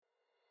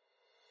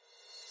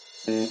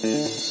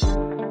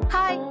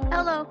Hi,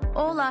 hello,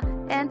 hola,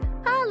 and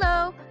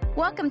hello.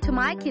 Welcome to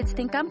My Kids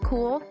Think I'm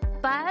Cool,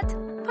 but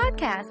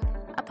podcast.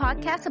 A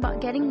podcast about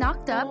getting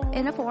knocked up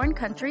in a foreign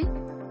country,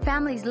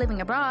 families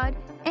living abroad,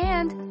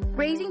 and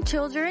raising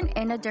children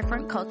in a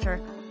different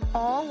culture.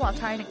 All while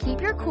trying to keep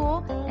your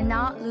cool and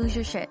not lose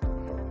your shit.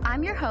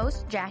 I'm your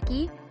host,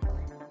 Jackie.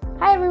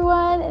 Hi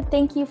everyone,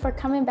 thank you for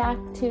coming back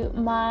to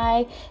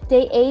my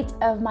day 8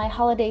 of my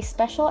holiday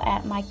special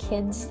at My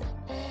Kids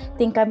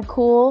Think I'm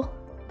Cool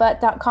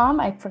but.com.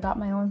 I forgot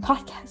my own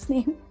podcast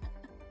name.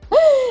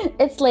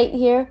 It's late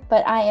here,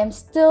 but I am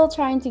still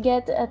trying to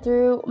get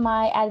through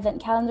my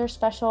Advent calendar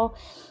special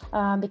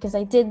because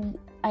I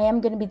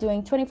am going to be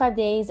doing 25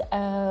 days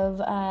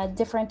of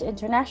different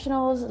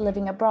internationals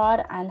living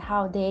abroad and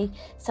how they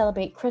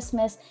celebrate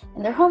Christmas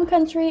in their home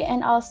country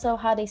and also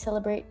how they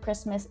celebrate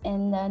Christmas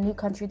in the new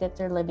country that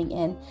they're living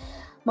in,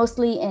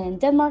 mostly in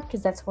Denmark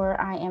because that's where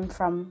I am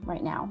from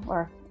right now,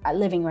 or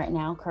living right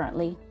now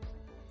currently.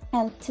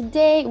 And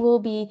today we'll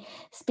be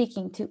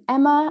speaking to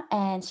Emma,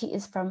 and she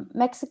is from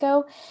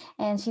Mexico,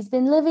 and she's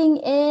been living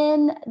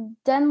in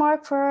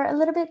Denmark for a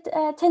little bit,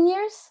 10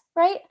 years,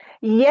 right?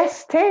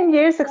 Yes, 10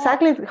 years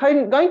exactly.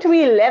 Yeah. Going to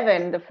be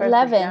 11 the 1st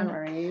 11. of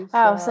January.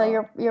 Wow, so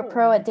you're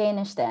pro at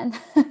Danish then.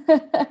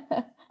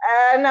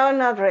 No,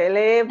 not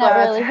really. Not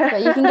really,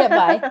 but you can get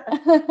by.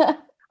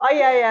 Oh,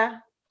 yeah.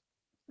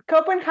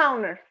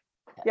 Copenhagen.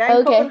 Yeah,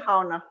 in okay.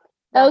 Copenhagen.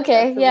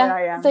 Okay, that's yeah. where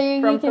I am. So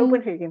you can,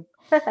 Copenhagen.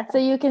 so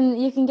you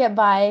can get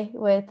by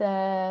with bit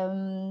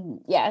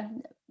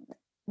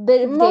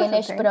of Most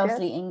Danish, of but things,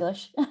 mostly yes.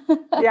 English.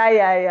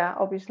 yeah,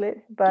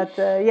 obviously. But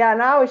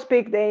now I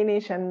speak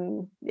Danish,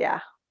 and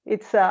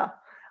it's I'm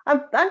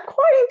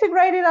quite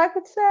integrated, I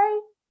could say,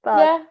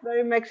 but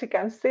very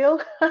Mexican still.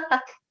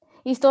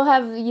 You still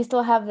have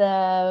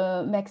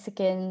the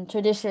Mexican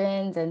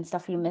traditions and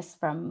stuff you miss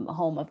from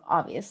home,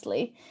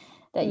 obviously.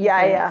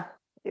 Yeah.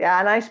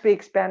 And I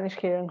speak Spanish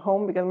here at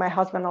home because my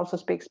husband also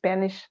speaks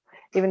Spanish,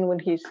 even when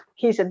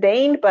he's a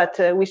Dane, but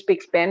we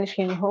speak Spanish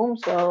here at home,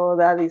 so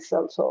that is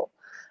also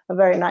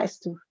very nice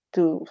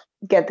to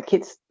get the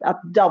kids a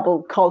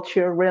double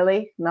culture,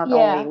 really, not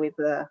only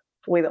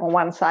with on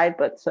one side,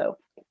 but so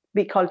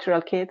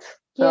bicultural kids.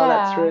 So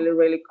that's really,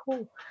 really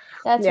cool.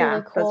 That's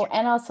really cool.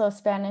 And also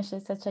Spanish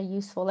is such a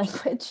useful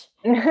language.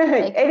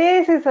 It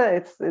is.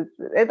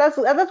 That's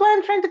why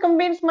I'm trying to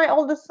convince my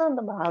oldest son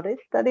about it.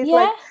 That is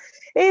like,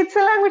 it's a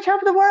language of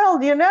the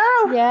world, you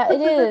know? Yeah,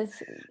 it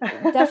is.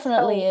 It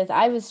definitely is.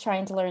 I was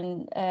trying to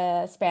learn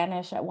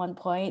Spanish at one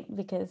point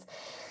because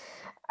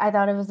I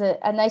thought it was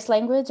a nice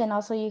language, and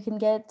also you can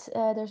get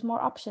there's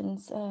more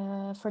options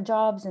for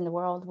jobs in the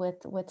world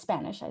with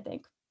Spanish, I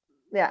think.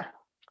 Yeah.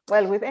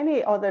 Well, with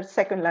any other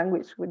second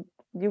language,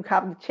 you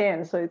have the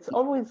chance. So it's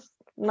always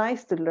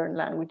nice to learn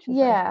languages.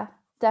 Yeah,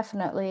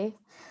 definitely.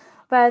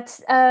 But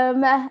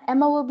Emma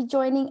will be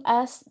joining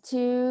us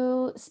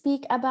to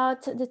speak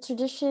about the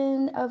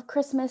tradition of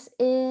Christmas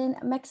in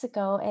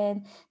Mexico.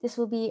 And this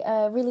will be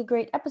a really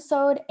great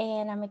episode.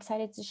 And I'm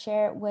excited to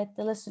share with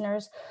the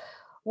listeners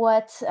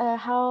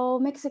how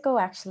Mexico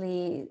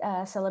actually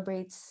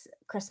celebrates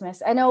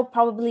Christmas. I know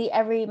probably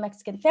every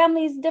Mexican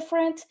family is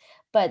different,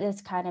 but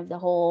it's kind of the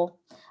whole,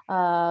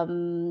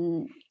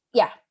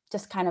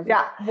 just kind of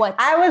what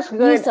I was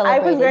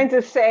going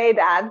to say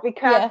that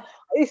because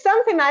it's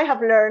something I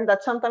have learned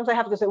that sometimes I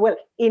have to say, well,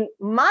 in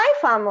my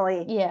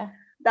family,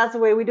 that's the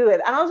way we do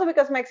it. And also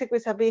because Mexico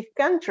is a big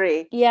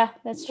country. Yeah,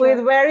 that's true.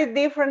 With very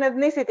different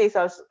ethnicities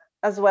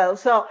as well.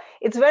 So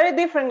it's very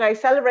different. I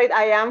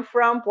am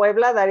from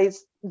Puebla, that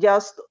is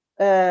just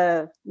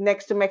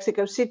next to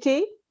Mexico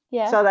City.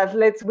 Yeah. So that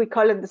we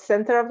call it the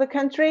center of the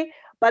country.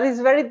 But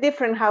it's very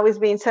different how it's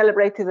being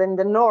celebrated in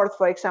the north,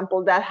 for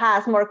example, that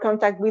has more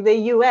contact with the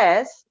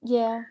US.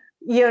 Yeah.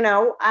 You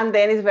know, and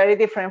then it's very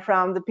different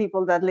from the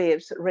people that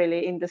lives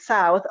really in the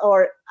south.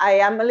 Or I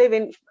am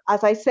living,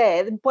 as I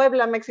said,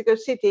 Puebla, Mexico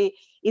City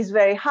is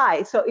very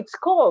high, so it's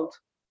cold.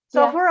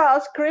 So for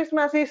us,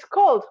 Christmas is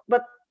cold.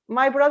 But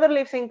my brother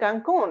lives in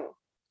Cancun,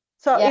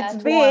 so it's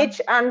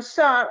beach warm. And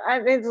sun,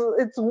 and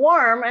it's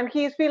warm, and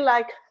he feels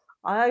like,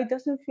 it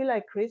doesn't feel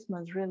like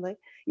Christmas, really.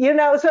 You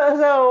know,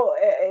 so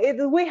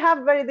we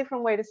have very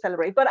different way to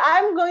celebrate. But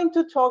I'm going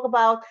to talk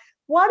about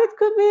what it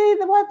could be,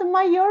 what the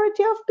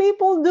majority of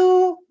people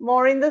do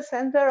more in the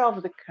center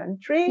of the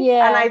country.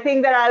 Yeah. And I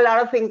think there are a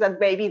lot of things that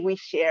maybe we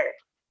share.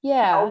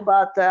 Yeah. You know,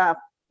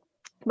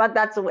 but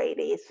that's the way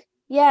it is.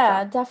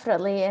 Yeah,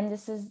 definitely. And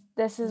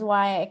this is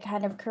why I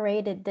kind of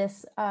created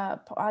this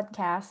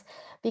podcast,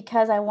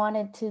 because I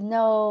wanted to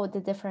know the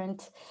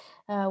different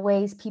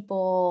ways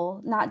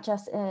people, not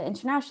just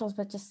internationals,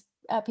 but just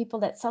people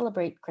that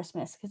celebrate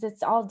Christmas, because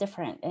it's all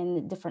different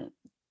in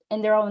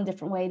their own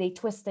different way. They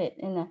twist it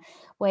in a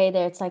way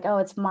that it's like, oh,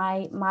 it's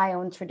my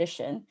own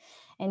tradition.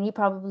 And you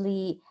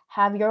probably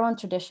have your own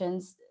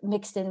traditions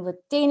mixed in with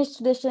Danish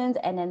traditions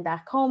and then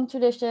back home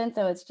traditions.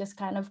 So it's just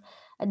kind of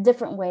a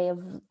different way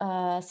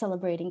of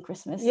celebrating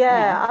Christmas.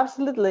 Yeah,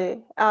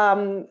 absolutely.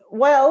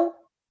 Well,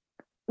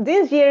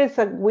 this year is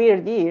a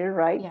weird year,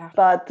 right? Yeah.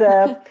 But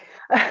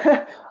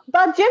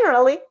but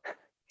generally,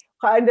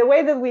 the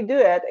way that we do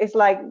it is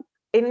like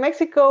in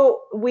Mexico,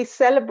 we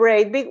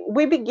celebrate.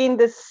 We begin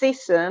the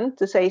season,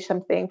 to say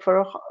something,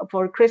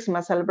 for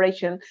Christmas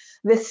celebration,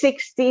 the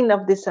 16th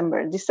of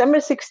December. December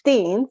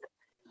 16th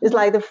is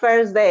like the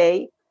first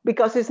day,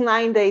 because it's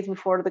 9 days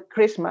before the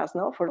Christmas,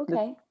 no?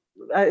 Okay.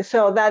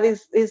 So that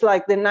is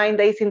like the 9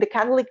 days in the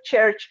Catholic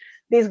Church.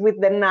 This with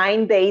the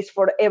 9 days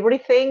for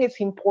everything is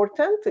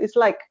important. It's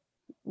like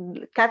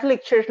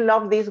Catholic Church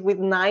love this with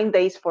 9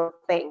 days for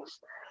things.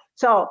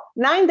 So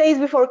 9 days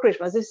before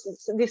Christmas, this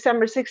is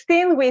December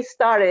 16th, we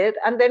started.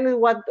 And then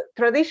what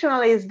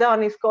traditionally is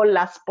done is called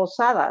Las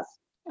Posadas.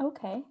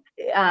 Okay.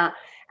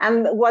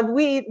 And what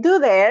we do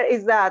there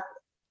is that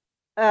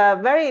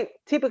very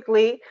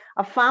typically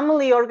a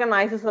family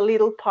organizes a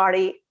little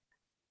party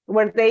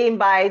where they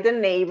invite the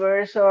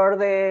neighbors or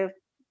the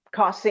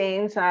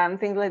cousins and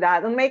things like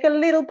that, and make a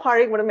little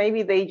party where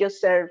maybe they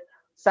just serve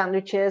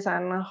sandwiches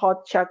and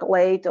hot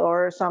chocolate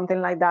or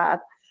something like that.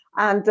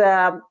 And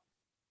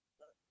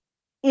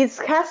it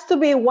has to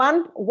be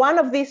one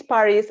of these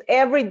parties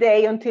every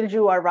day until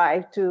you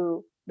arrive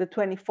to the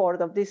 24th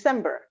of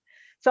December.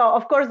 So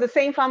of course the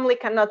same family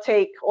cannot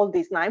take all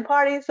these 9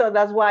 parties. So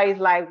that's why it's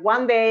like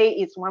one day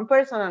it's one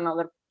person,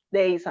 another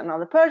day is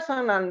another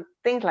person, and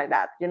things like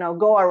that,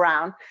 go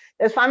around.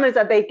 There's families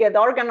that they get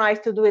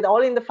organized to do it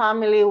all in the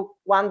family,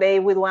 one day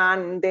with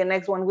one, the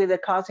next one with the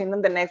cousin,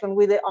 and the next one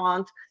with the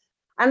aunt.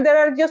 And there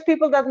are just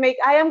people that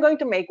I am going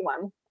to make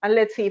one, and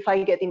let's see if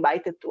I get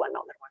invited to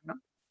another one. No?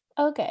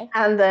 Okay.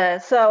 And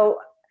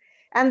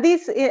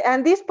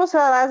this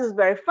posadas is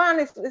very fun.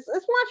 It's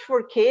much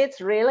for kids,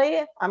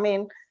 really. I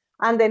mean,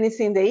 and then it's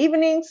in the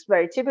evenings.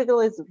 Very typical.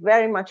 It's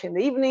very much in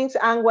the evenings.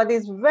 And what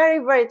is very,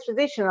 very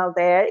traditional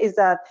there is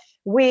that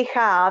we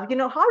have, how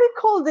do you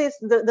call this?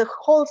 The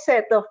whole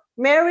set of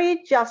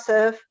Mary,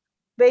 Joseph,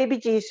 baby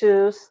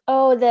Jesus.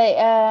 Oh,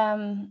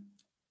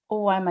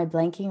 why am I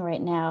blanking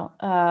right now?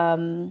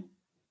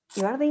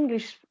 You are the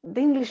English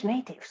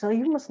native, so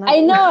you must know. I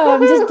know.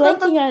 I'm just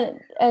blanking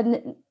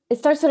on. It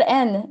starts with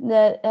N.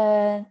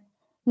 The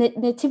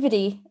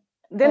nativity.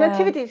 The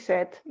nativity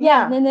set.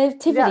 Yeah, the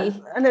nativity.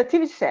 Yeah, a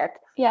nativity set.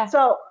 Yeah.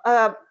 So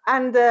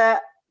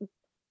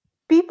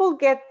people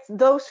get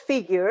those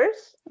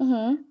figures,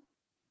 and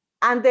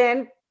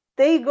then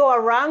they go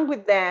around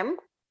with them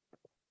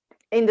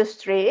in the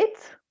street,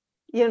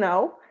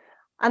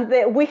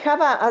 and we have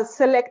a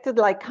selected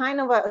like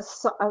kind of a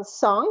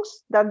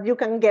songs that you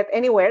can get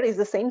anywhere. It's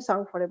the same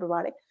song for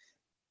everybody,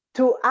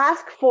 to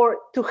ask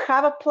to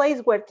have a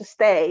place where to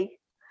stay.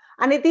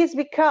 And it is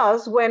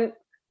because when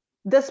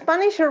the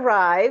Spanish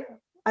arrived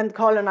and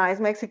colonized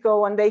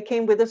Mexico, and they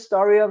came with the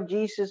story of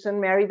Jesus and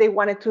Mary, they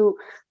wanted to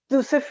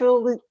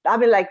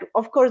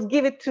of course,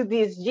 give it to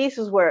this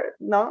Jesus word,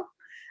 no?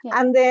 Yeah.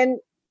 And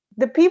then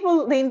the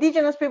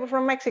indigenous people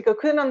from Mexico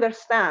couldn't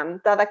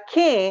understand that a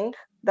king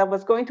that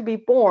was going to be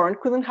born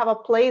couldn't have a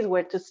place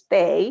where to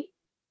stay.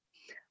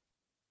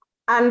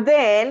 And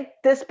then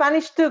the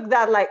Spanish took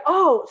that like,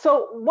 oh,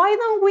 so why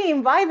don't we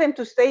invite them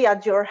to stay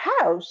at your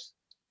house?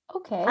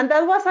 Okay. And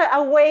that was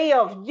a way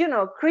of,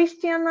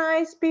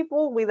 Christianize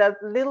people with a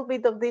little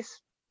bit of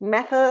this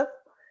method.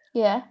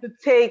 Yeah. To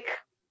take,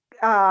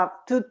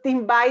 to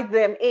invite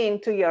them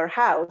into your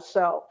house.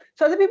 So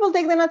the people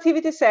take the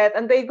nativity set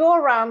and they go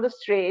around the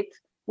street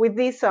with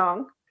this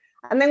song.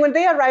 And then when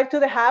they arrive to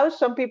the house,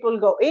 some people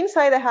go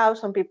inside the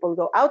house, some people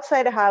go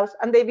outside the house,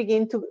 and they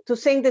begin to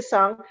sing the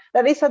song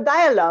that is a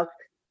dialogue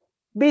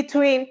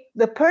between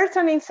the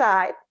person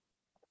inside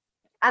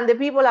and the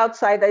people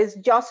outside. That is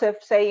Joseph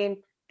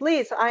saying,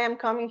 please, I am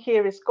coming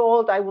here, it's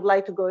cold, I would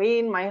like to go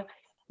in, my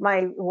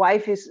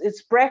wife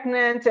is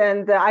pregnant,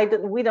 and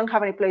we don't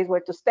have any place where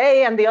to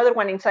stay. And the other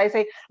one inside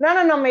say,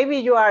 no, maybe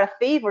you are a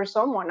thief or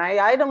someone,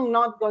 I'm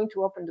not going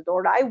to open the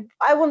door,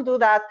 I won't do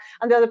that.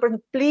 And the other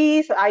person,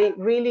 please,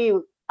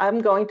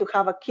 I'm going to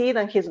have a kid,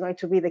 and he's going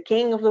to be the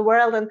king of the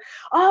world, and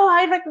oh,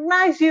 I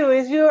recognize you,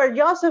 you are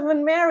Joseph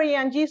and Mary,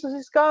 and Jesus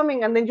is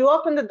coming. And then you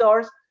open the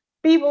doors,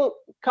 people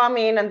come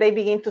in, and they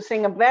begin to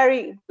sing a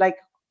very like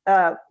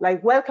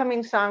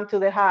welcoming song to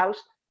the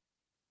house.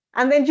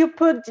 And then you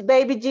put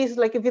baby Jesus,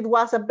 like if it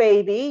was a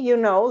baby,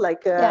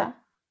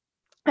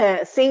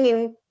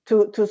 singing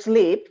to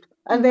sleep,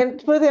 and then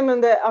put him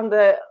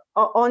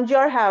on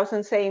your house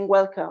and saying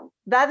welcome.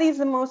 That is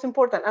the most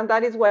important, and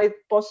that is what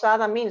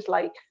posada means.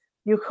 Like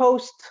you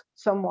host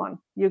someone,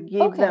 you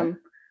give them,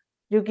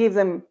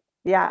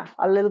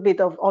 a little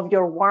bit of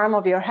your warmth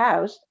of your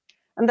house.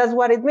 And that's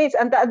what it means.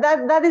 And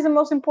that is the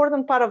most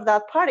important part of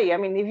that party. I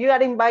mean, if you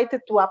are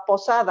invited to a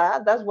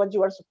posada, that's what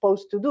you are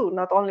supposed to do,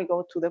 not only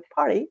go to the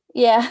party.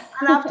 Yeah.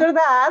 And after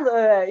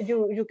that,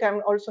 you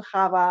can also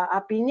have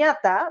a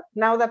piñata.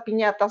 Now the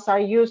piñatas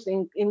are used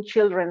in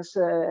children's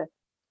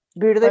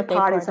birthday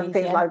parties and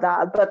things like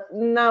that. But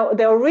now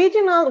the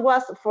original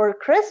was for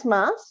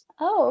Christmas.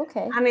 Oh,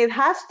 okay. And it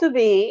has to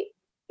be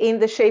in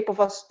the shape of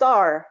a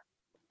star.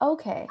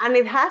 Okay. And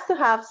it has to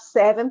have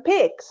 7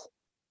 pigs.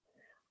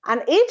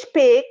 And each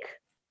pig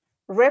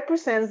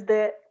represents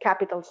the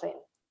capital sin.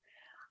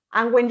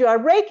 And when you are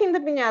breaking the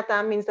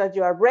piñata, means that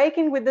you are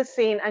breaking with the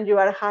sin and you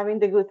are having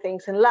the good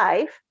things in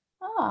life.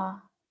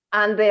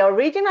 And the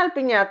original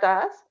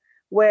piñatas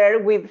were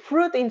with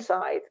fruit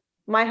inside.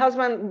 My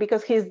husband,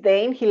 because he's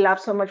Dane, he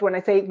laughs so much when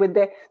I say with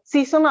the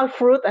seasonal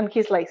fruit, and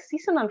he's like,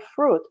 seasonal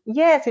fruit?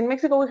 Yes, in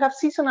Mexico we have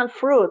seasonal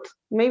fruit.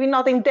 Maybe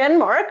not in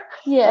Denmark,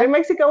 but in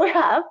Mexico we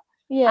have.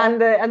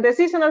 And the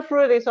seasonal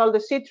fruit is all the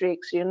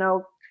citrics, you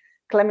know,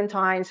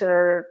 clementines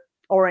or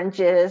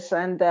oranges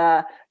and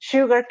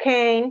sugar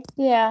cane.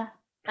 Yeah.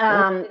 We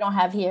don't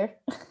have here.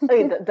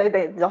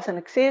 It doesn't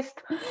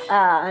exist.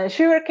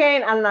 Sugar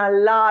cane and a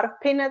lot of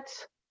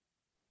peanuts,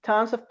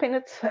 tons of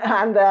peanuts,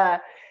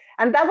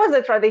 and that was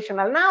the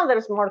traditional. Now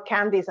there's more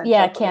candies and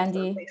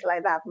candy and things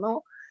like that,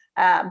 no?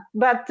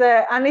 But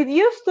it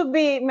used to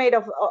be made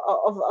of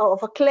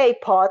a clay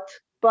pot,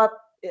 but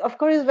of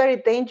course it's very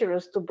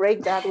dangerous to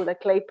break that with a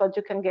clay pot.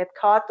 You can get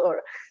caught,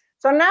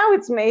 so now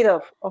it's made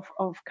of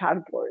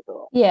cardboard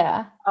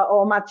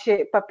or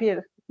mache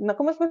papier. No,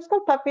 ¿cómo es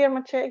called? Papier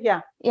mache?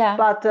 Yeah.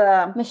 But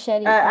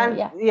machete.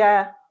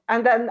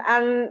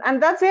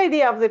 And that's the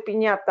idea of the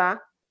piñata,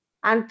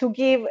 and to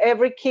give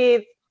every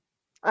kid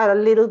a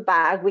little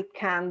bag with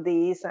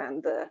candies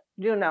and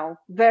you know,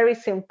 very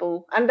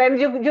simple. And then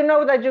you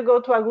know that you go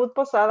to a good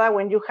posada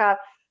when you have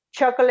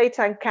chocolates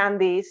and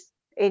candies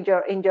in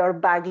your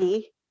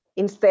baggie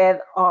instead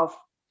of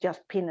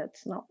just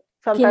peanuts. No,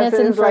 sometimes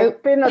peanuts it's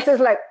like peanuts is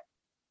like,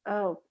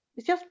 oh,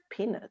 it's just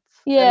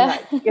peanuts. Yeah.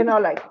 And like, you know,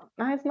 like,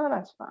 no, it's not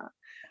as fun.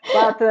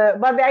 But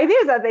the idea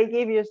is that they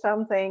give you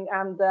something,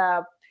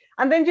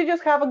 and then you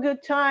just have a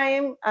good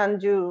time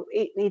and you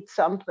eat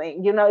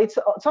something. You know,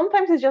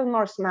 sometimes it's just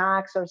more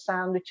snacks or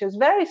sandwiches,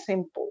 very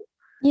simple.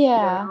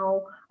 Yeah. You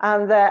know,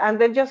 and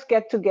then just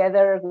get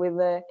together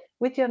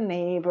with your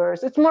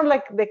neighbors. It's more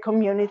like the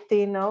community,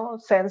 you know,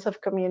 sense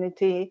of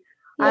community.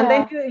 Yeah. And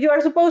then you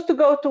are supposed to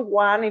go to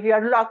one, if you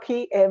are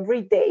lucky,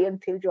 every day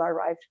until you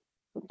arrive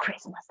on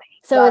Christmas Day.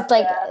 So it's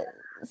like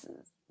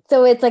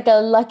it's like a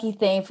lucky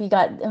thing if you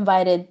got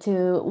invited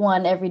to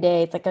one every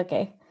day. It's like,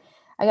 okay,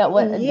 I got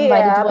invited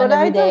to one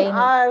every day.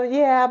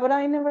 But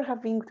I never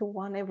have been to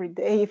one every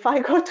day. If I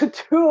go to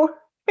two,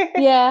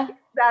 it'd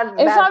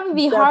probably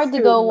be hard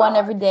to go one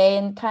every day,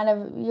 and kind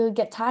of you'll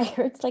get tired.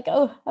 It's like,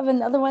 oh, I have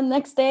another one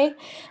next day.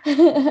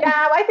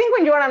 I think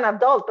when you're an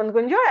adult, but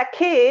when you're a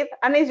kid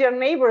and it's your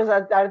neighbors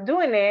that are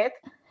doing it,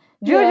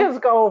 you just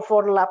go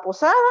for la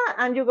posada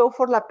and you go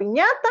for la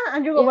piñata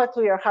and you go back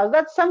to your house.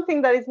 That's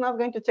something that is not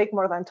going to take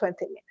more than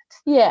 20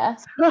 minutes. Yeah.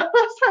 So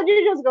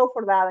you just go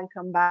for that and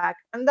come back.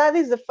 And that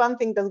is the fun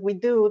thing that we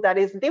do that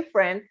is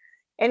different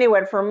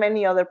anywhere from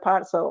many other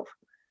parts of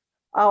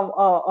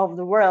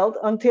the world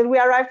until we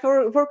arrive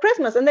for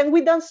Christmas. And then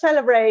we don't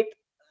celebrate.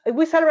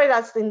 We celebrate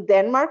as in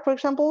Denmark, for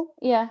example.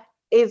 Yeah.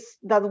 Is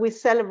that we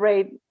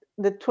celebrate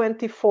the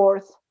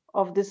 24th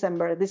of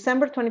December.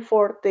 December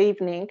 24th, the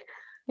evening.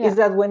 Is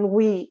that when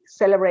we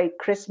celebrate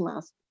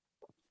Christmas,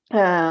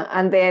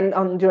 and then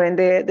during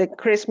the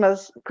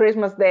Christmas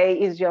Day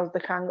is just the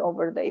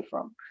hangover day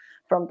from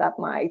that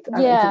night. I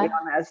mean, to be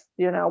honest,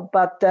 you know.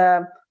 But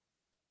that's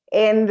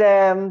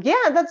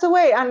the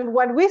way. And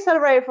what we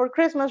celebrate for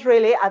Christmas,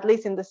 really, at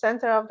least in the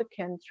center of the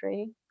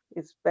country,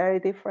 is very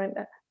different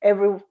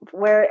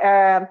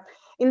everywhere.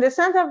 In the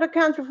center of the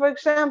country, for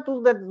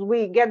example, that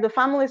we get the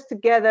families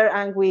together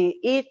and we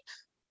eat.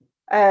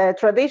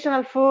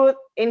 Traditional food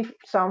in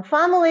some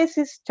families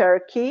is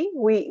turkey.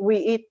 We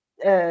eat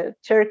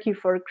turkey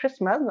for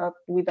Christmas.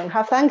 We don't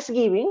have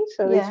Thanksgiving,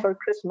 so it's for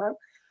Christmas.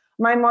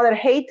 My mother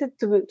hated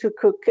to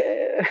cook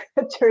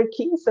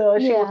turkey, so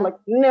she was like,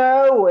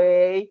 no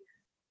way.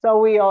 So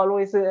we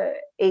always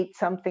ate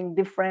something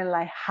different,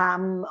 like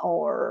ham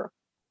or,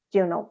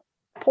 you know,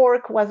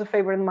 pork was a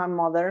favorite of my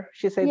mother.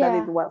 She said that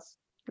it was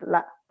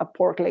a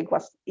pork leg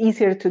was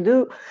easier to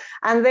do.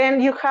 And then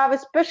you have a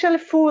special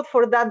food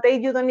for that day.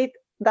 You don't eat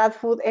that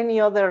food any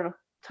other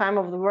time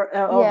of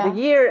the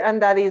year,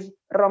 and that is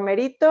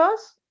romeritos.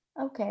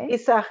 Okay.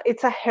 It's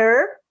a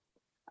herb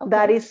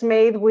that is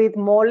made with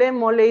mole.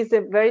 Mole is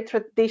a very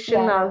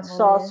traditional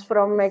sauce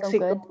from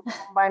Mexico,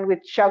 combined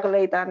with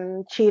chocolate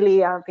and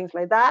chili and things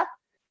like that.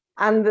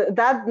 And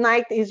that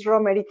night is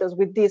romeritos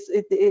with this.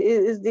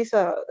 It's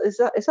a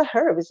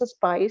herb. It's a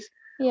spice.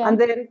 Yeah. And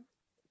then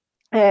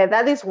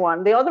that is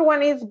one. The other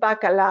one is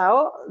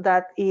bacalao.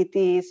 That it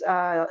is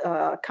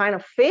a kind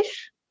of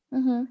fish.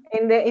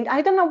 Mm-hmm.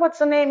 I don't know what's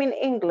the name in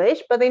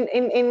English, but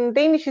in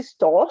Danish it's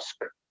torsk.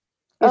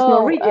 It's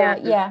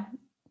Norwegian.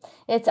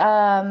 It's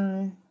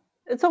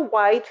a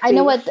white fish. I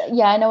know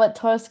what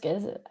torsk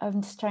is.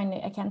 I'm just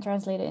I can't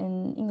translate it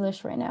in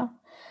English right now.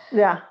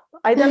 Yeah,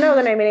 I don't know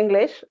the name in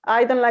English.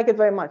 I don't like it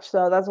very much,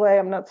 so that's why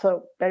I'm not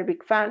so very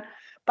big fan.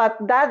 But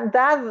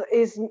that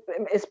is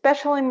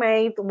especially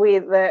made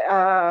with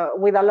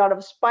a lot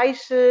of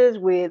spices,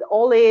 with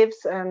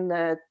olives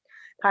and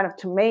kind of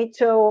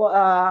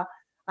tomato.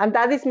 And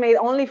that is made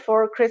only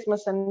for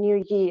Christmas and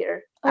New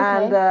Year.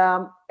 Okay.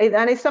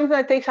 And it's something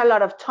that takes a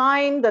lot of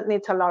time, that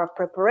needs a lot of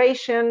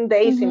preparation,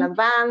 days in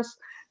advance.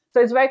 So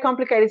it's very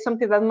complicated. It's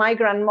something that my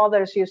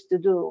grandmothers used to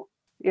do,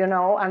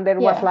 and there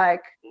was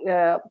like,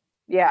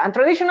 and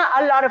traditional,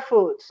 a lot of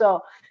food.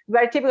 So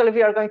very typical if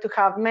you are going to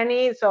have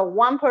many. So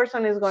one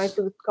person is going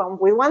to come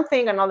with one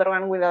thing, another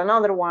one with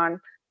another one,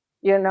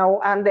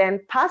 and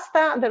then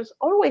pasta. There's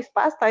always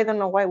pasta. I don't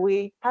know why we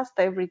eat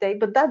pasta every day,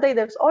 but that day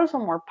there's also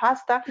more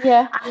pasta.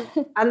 Yeah.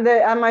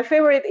 and my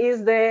favorite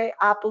is the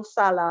apple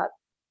salad.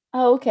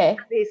 Oh, okay.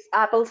 This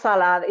apple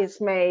salad is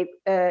made,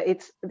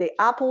 it's the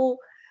apple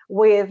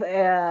with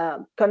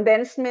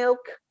condensed milk,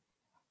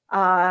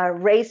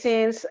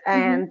 raisins,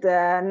 and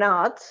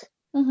nuts,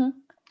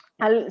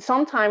 and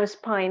sometimes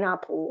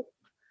pineapple.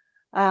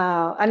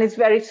 And it's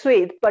very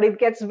sweet, but it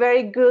gets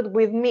very good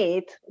with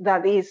meat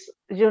that is,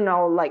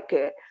 like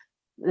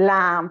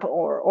lamb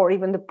or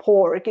even the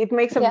pork. It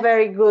makes a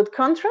very good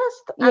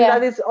contrast, and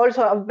that is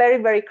also a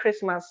very, very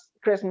Christmas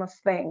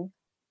thing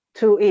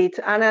to eat.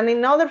 And then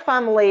in other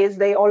families,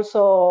 they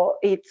also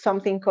eat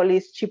something called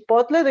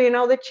chipotle. Do you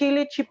know the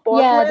chili chipotle?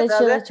 Yeah, the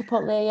chili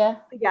chipotle.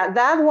 Yeah,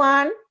 that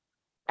one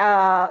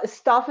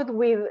stuffed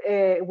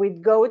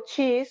with goat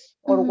cheese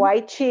or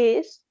white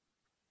cheese,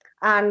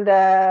 and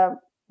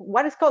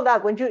what is called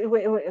that when you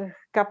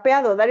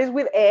capeado? That is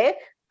with egg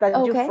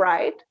that you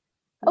fried.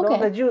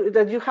 That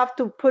you have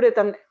to put it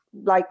on,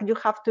 like you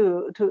have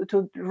to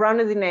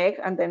run it in egg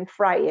and then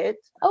fry it.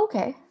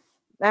 Okay.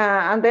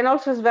 And then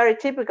also it's very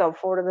typical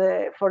for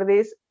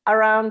this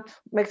around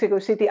Mexico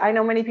City. I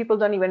know many people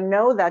don't even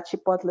know that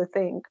chipotle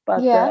thing,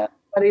 but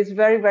it's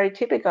very, very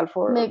typical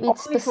for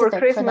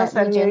Christmas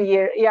and New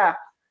Year. Yeah,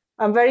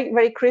 and very,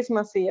 very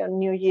Christmassy and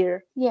New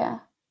Year. Yeah.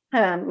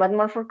 But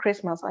more for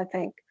Christmas, I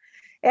think.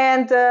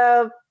 And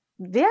and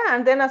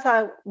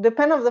then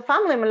depend on the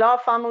family. A lot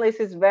of families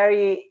is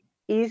very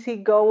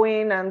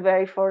easygoing and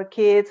very for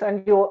kids,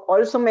 and you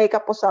also make a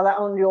posada,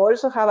 and you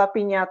also have a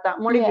piñata.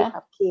 More if you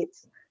have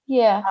kids.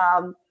 Yeah.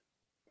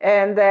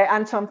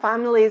 And some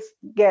families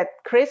get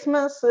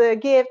Christmas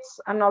gifts,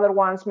 and other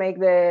ones make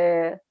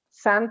the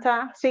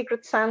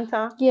Secret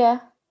Santa. Yeah.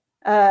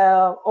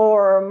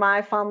 Or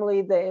my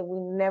family, we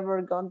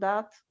never got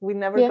that. We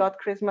never got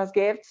Christmas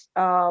gifts.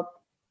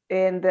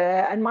 And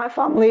my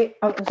family,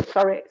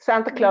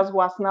 Santa Claus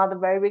was not a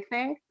very big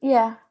thing.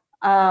 Yeah.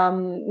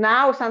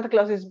 Now Santa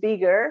Claus is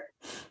bigger,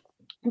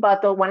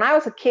 but when I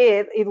was a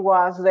kid, it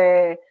was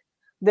the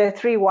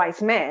three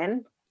wise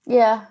men.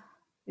 Yeah.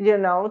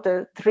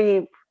 The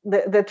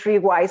three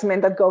wise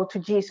men that go to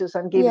Jesus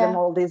and give them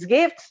all these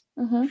gifts.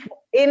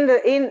 In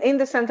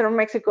the center of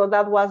Mexico,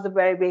 that was the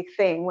very big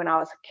thing when I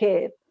was a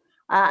kid.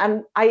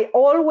 And I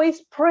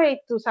always prayed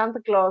to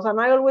Santa Claus, and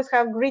I always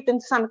have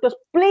written Santa Claus,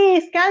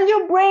 please, can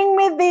you bring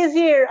me this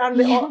year? And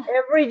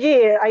every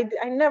year,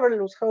 I never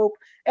lose hope.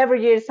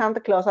 Every year, Santa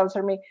Claus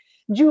answered me,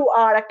 you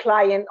are a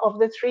client of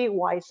the three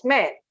wise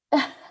men.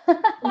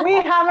 We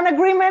have an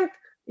agreement.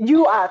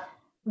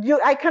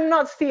 I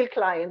cannot steal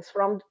clients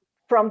from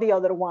the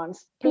other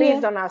ones. Please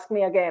don't ask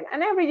me again.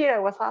 And every year I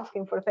was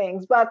asking for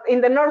things. But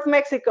in the North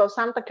Mexico,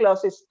 Santa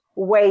Claus is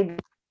way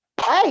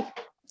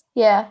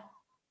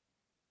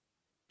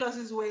Claus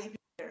is way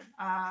bigger.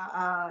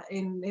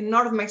 In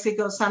North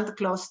Mexico, Santa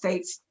Claus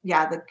takes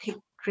the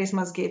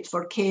Christmas gifts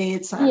for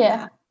kids,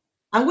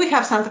 and we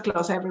have Santa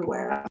Claus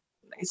everywhere.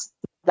 It's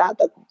that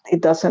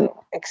it doesn't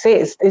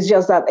exist. It's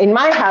just that in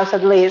my house,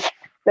 at least,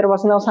 there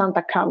was no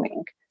Santa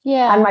coming.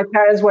 Yeah. And my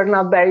parents were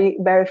not very,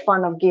 very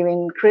fond of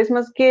giving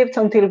Christmas gifts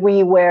until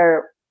we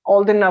were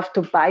old enough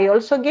to buy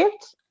also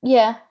gifts.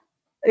 Yeah.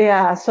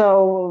 Yeah.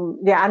 So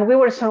and we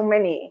were so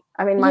many.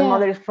 I mean, my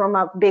mother is from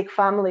a big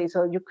family,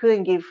 so you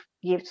couldn't give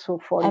gifts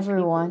for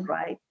everyone, people,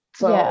 right?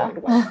 So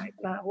it was like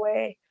that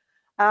way.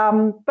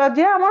 But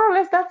more or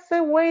less, that's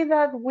the way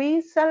that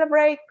we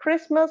celebrate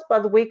Christmas.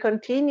 But we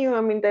continue.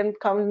 I mean, then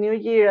comes New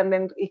Year, and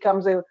then it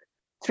comes the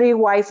Three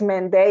Wise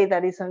Men Day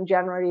that is on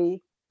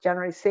January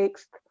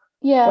 6th.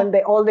 Yeah. When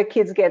all the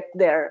kids get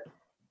there,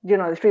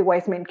 the three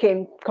wise men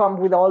come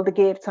with all the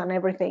gifts and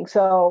everything.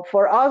 So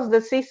for us, the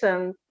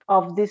season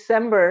of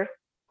December,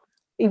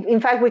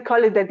 in fact, we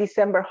call it the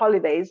December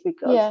holidays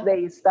because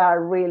they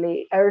start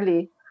really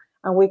early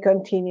and we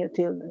continue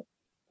till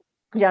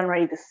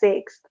January the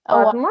 6th.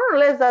 But more or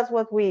less, that's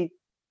what we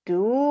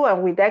do.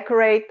 And we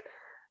decorate,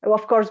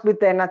 of course, with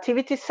the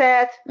nativity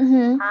set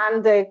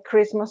and the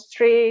Christmas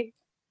tree,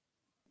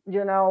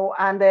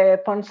 and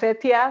the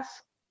poinsettias.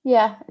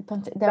 Yeah,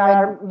 that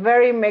are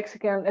very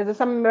Mexican. There's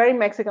some very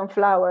Mexican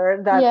flower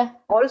that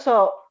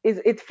also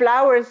it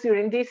flowers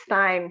during this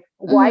time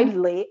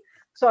widely,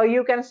 so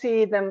you can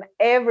see them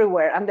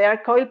everywhere. And they are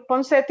called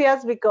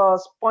poinsettias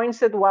because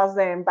Poinsett was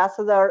the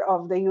ambassador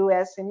of the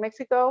U.S. in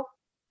Mexico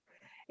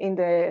in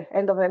the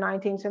end of the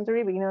 19th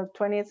century, beginning of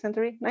 20th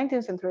century,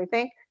 19th century, I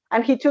think.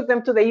 And he took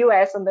them to the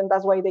U.S. and then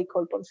that's why they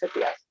call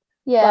poinsettias.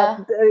 Yeah.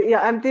 But,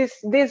 and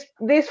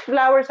these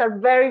flowers are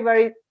very,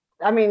 very.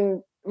 I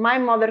mean, my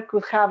mother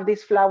could have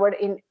this flower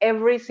in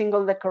every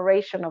single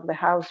decoration of the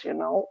house,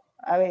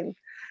 I mean,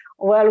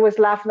 we always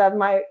laugh that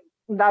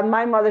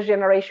my mother's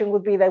generation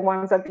would be the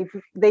ones that if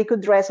they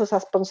could dress us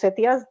as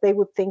poinsettias, they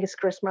would think it's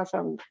Christmas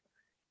and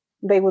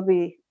they would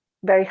be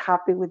very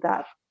happy with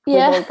that.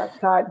 with all that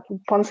kind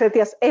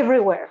poinsettias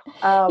everywhere.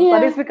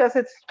 But it's because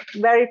it's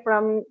very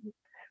from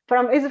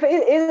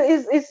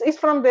it's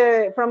from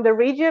the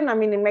region. I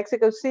mean, in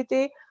Mexico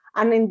City,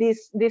 and in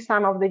this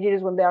time of the year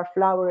is when they are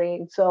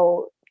flowering.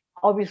 So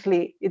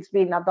obviously, it's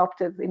been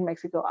adopted in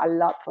Mexico a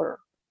lot for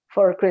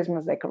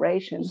Christmas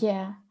decoration.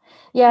 Yeah,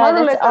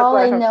 That's all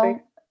I know.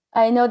 seen.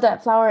 I know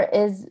that flower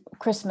is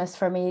Christmas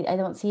for me. I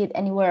don't see it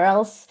anywhere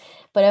else,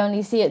 but I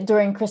only see it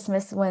during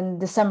Christmas when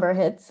December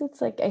hits.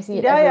 It's like I see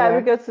it everywhere.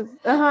 Because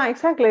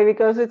exactly,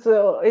 because it's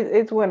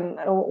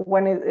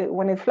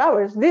when it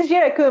flowers. This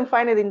year I couldn't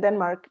find it in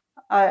Denmark.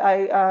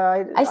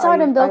 I saw it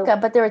in Bilka,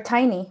 but they were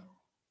tiny.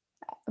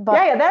 But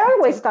they're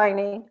always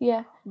tiny.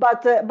 Yeah.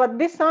 But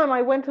this time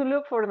I went to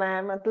look for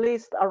them, at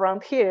least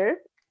around here.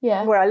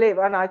 Yeah. Where I live,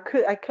 and I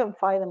couldn't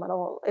find them at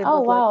all. It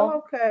was wow. like,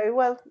 okay,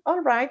 well,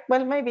 all right,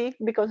 well, maybe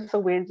because it's a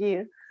weird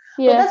year.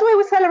 Yeah. But that's why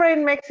we celebrate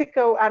in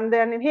Mexico, and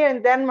then here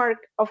in Denmark,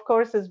 of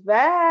course, is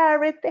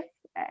very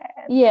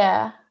different.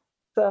 Yeah.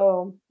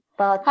 So,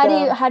 but how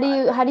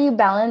do you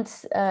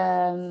balance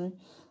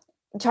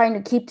trying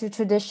to keep the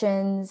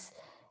traditions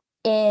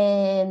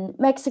in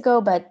Mexico,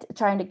 but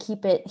trying to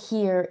keep it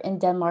here in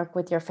Denmark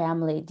with your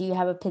family? Do you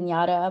have a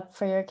piñata up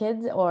for your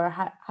kids, or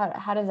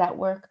how does that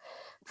work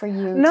for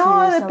you?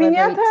 No,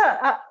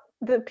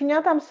 the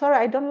piñata, I'm sorry,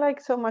 I don't like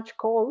so much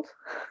cold.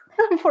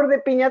 For the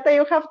piñata,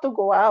 you have to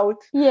go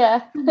out.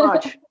 Yeah.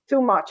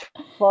 Too much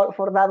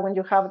for that when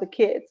you have the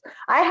kids.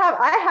 I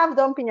have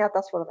done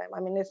piñatas for them. I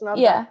mean, it's not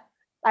that.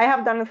 I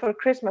have done it for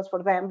Christmas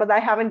for them, but I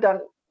haven't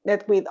done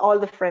it with all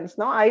the friends.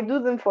 No, I do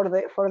them for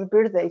the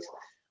birthdays.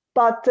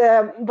 But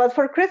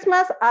for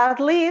Christmas, at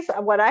least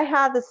what I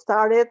had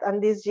started,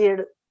 and this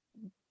year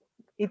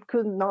it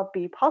could not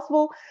be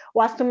possible,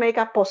 was to make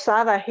a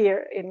posada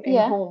here in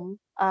home,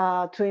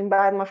 to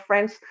invite my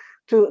friends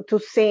to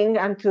sing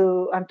and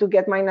to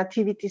get my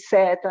nativity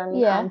set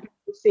and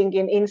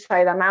singing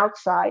inside and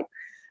outside.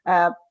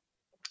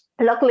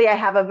 Luckily, I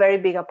have a very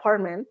big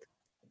apartment,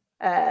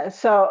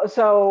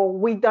 so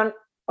we don't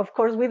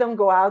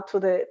go out to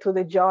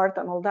the yard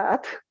and all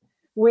that.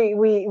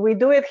 We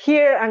do it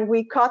here and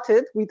we cut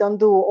it. We don't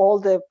do all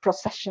the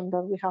procession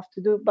that we have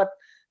to do, but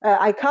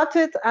I cut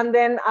it, and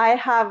then I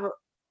have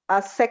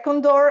a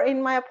second door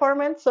in my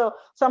apartment, so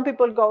some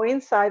people go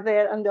inside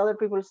there and the other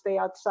people stay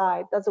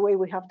outside. That's the way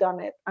we have done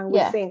it, and we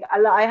sing.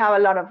 I have a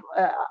lot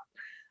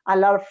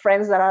of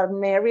friends that are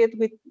married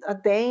with a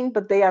Dane,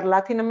 but they are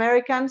Latin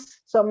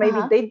Americans, so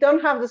maybe they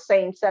don't have the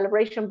same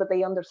celebration, but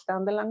they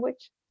understand the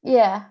language.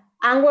 Yeah.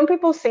 And when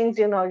people sing,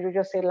 you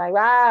just say like,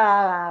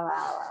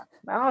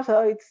 no,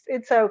 so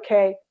it's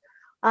okay.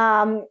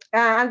 And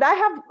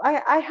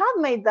I have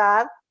made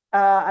that,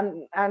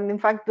 and in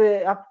fact,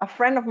 a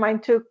friend of mine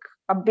took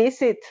a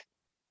visit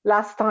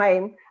last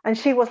time, and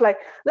she was like,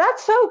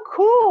 "That's so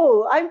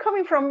cool! I'm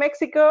coming from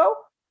Mexico,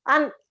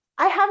 and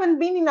I haven't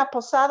been in a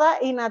posada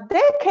in a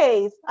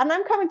decade, and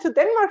I'm coming to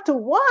Denmark to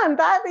one.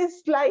 That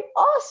is like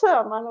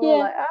awesome!" And I was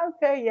like,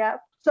 "Okay, yeah."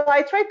 So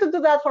I tried to do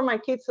that for my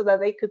kids so that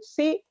they could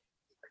see.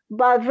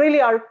 But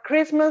really, our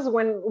Christmas,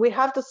 when we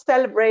have to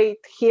celebrate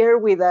here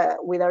with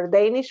our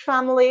Danish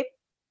family,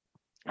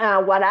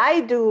 what I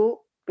do,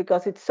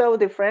 because it's so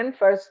different.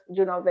 First,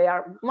 they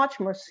are much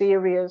more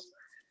serious.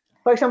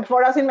 For example,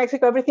 for us in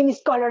Mexico, everything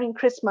is coloring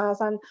Christmas,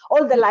 and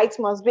all the lights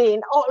must be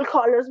in all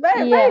colors,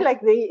 very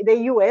like the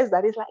US,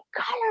 that is like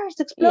colors,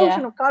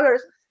 explosion of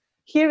colors.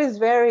 Here is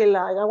very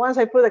like, once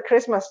I put a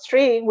Christmas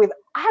tree I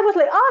was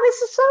like, oh,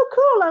 this is so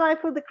cool, and I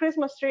put the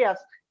Christmas tree as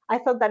I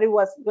thought that it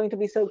was going to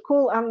be so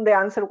cool, and the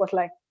answer was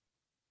like,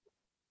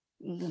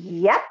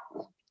 yep,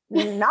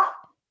 no.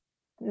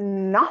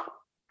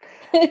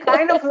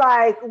 Kind of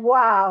like,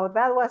 wow,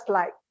 that was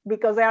like,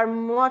 because they are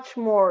much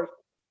more,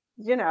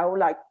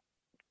 like,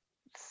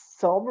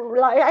 sober,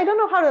 like, I don't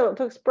know how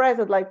to express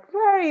it, like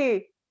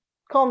very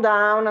calm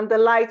down, and the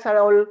lights are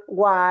all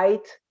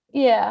white.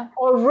 Yeah.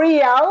 Or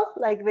real,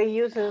 like they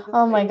use it.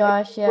 Oh my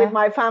gosh, yeah. With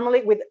my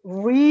family, with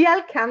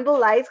real candle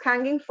lights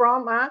hanging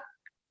from a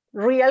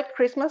real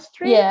Christmas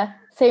tree. Yeah,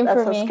 same for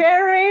me. That's so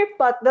scary,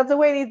 but that's the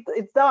way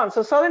it's done.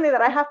 So suddenly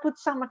that I have put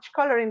so much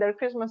color in their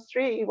Christmas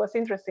tree, it was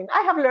interesting.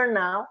 I have learned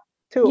now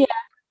to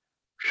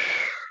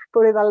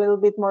put it a little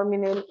bit more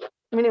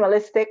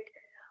minimalistic.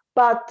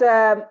 But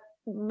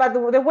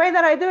the way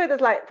that I do it is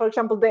like, for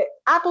example, the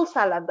apple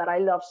salad that I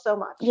love so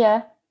much.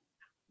 Yeah.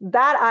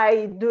 That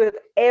I do it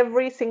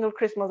every single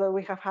Christmas that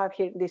we have had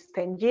here these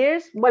 10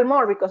 years. Well,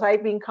 more, because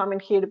I've been coming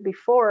here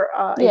before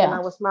even I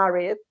was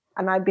married,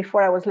 and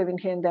before I was living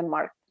here in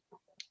Denmark,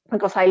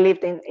 because I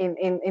lived in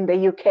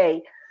the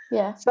UK.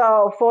 Yeah.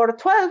 So for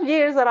 12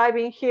 years that I've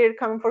been here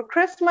coming for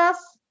Christmas,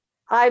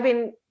 I've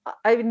been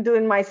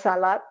doing my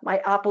salad, my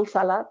apple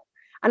salad,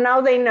 and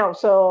now they know.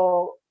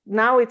 So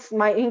now it's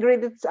my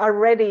ingredients are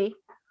ready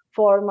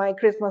for my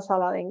Christmas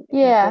salad in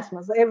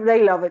Christmas.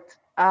 They love it.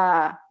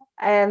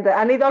 And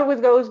it always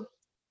goes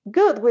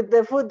good with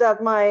the food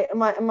that my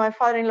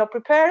father-in-law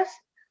prepares.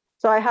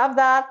 So I have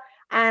that,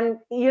 and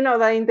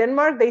that in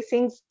Denmark they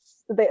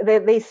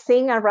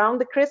sing around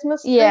the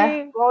Christmas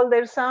tree, all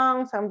their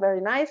songs, and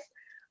very nice.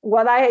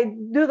 what I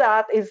do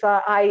that is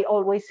I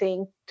always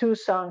sing 2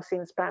 songs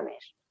in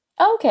Spanish.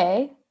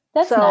 Okay,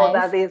 that's So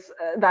nice.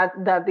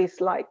 that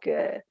is like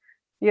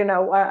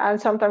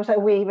and sometimes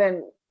we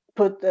even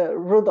put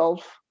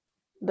Rudolph.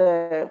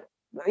 The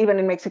Even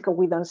in Mexico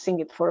we don't sing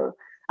it for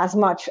as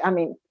much. I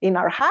mean, in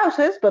our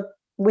houses, but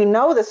we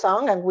know the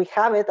song and we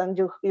have it, and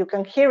you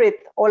can hear it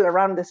all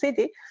around the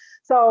city.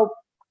 So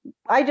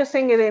I just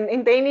sing it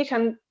in Danish,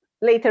 and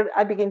later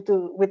I begin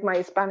to with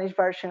my Spanish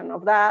version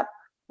of that,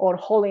 or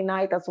Holy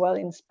Night as well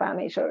in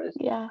Spanish,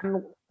 Yeah.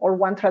 or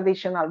one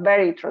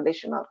very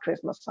traditional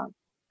Christmas song,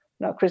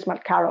 Christmas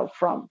carol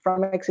from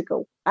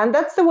Mexico. And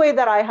that's the way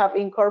that I have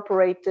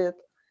incorporated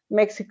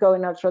Mexico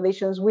in our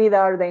traditions with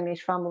our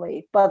Danish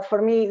family. But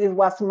for me, it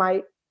was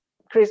my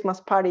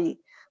Christmas party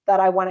that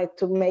I wanted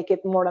to make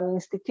it more an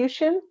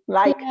institution.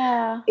 Like,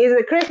 Yeah.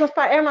 it's a Christmas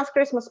party, Emma's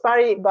Christmas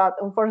party, but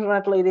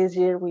unfortunately this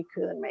year we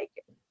couldn't make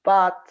it.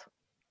 But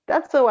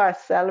that's how I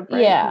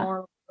celebrate, Yeah. more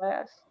or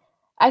less.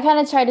 I kind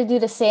of try to do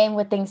the same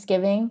with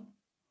Thanksgiving.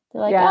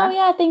 They're like, oh Yeah.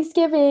 yeah,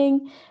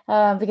 Thanksgiving,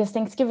 because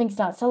Thanksgiving's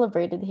not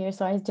celebrated here,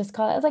 so I just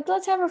call it. I was like,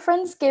 let's have a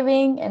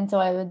Friendsgiving, and so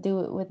I would do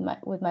it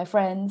with my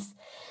friends.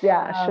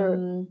 Yeah,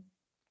 sure.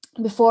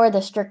 Before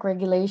the strict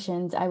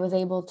regulations, I was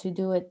able to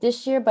do it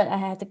this year, but I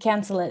had to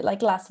cancel it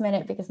like last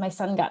minute because my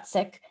son got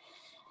sick.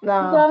 So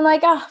No. I'm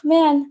like, oh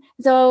man.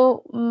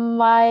 So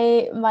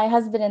my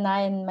husband and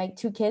I and my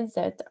 2 kids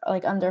that are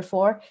like under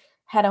 4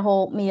 had a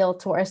whole meal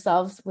to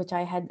ourselves, which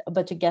I had a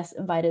bunch of guests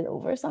invited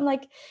over. So I'm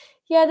like,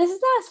 yeah, this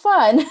is not as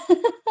fun.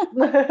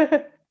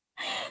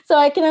 So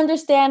I can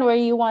understand where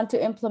you want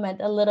to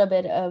implement a little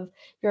bit of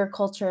your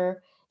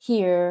culture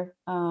here.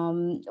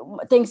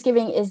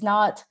 Thanksgiving is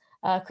not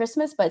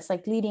Christmas, but it's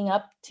like leading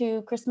up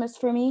to Christmas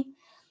for me.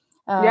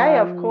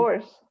 Yeah, of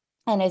course.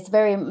 And it's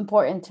very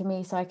important to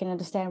me, so I can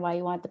understand why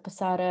you want the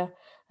posada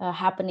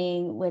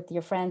happening with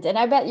your friends. And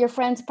I bet your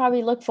friends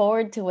probably look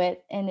forward to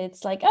it. And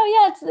it's like, oh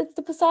yeah, it's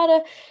the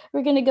posada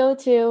we're gonna go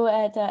to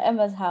at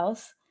Emma's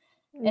house.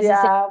 It's the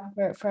Yeah.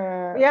 same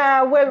for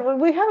Yeah, well,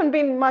 we haven't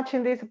been much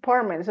in this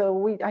apartment,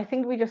 so I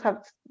think we just have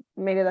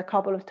made it a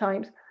couple of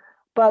times.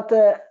 But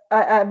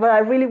I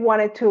really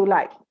wanted to,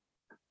 like,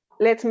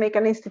 let's make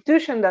an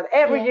institution that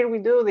every year we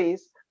do this.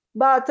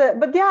 But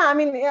yeah, I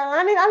mean,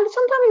 and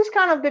sometimes it's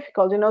kind of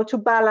difficult, to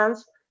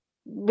balance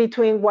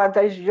between what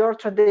is your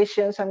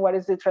traditions and what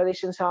is the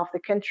traditions of the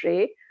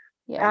country.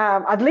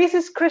 Yeah. At least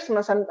it's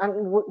Christmas, and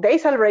they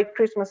celebrate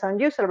Christmas and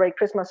you celebrate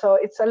Christmas, so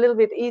it's a little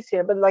bit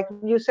easier. But like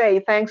you say,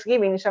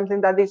 Thanksgiving is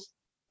something that is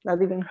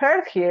not even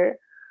heard here,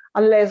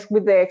 unless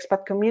with the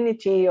expat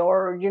community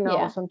or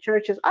some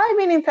churches. I've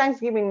been in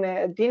Thanksgiving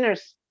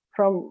dinners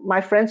from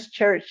my friend's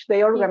church.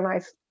 They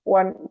organize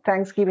one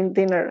Thanksgiving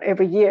dinner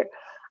every year,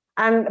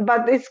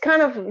 but it's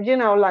kind of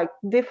like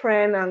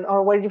different,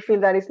 or where you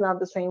feel that it's not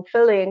the same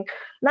feeling.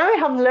 Now I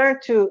have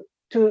learned to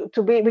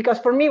be, because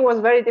for me it was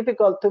very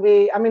difficult to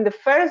be. I mean, the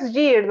first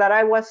year that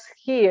I was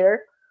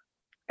here,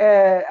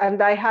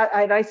 and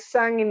I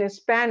sang in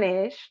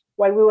Spanish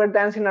while we were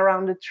dancing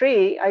around the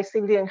tree. I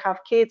still didn't have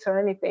kids or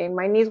anything.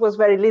 My niece was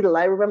very little.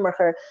 I remember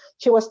her.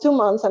 She was 2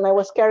 months, and I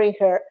was carrying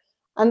her.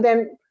 And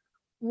then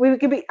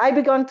I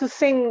began to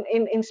sing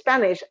in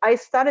Spanish. I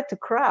started to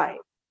cry.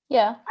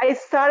 Yeah. I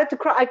started to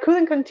cry. I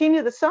couldn't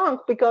continue the song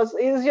because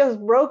it just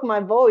broke my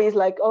voice.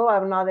 Like, oh,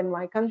 I'm not in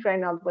my country. I'm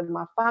not with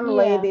my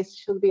family. Yeah. This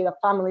should be the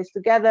families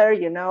together,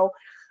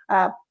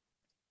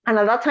 and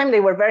at that time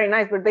they were very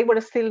nice, but they were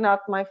still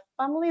not my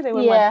family. They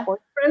were my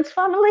boyfriend's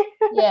family.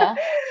 Yeah.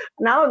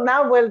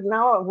 Now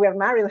we're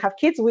married and have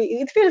kids.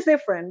 It feels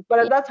different. But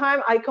at that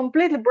time I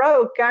completely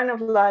broke, kind of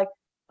like,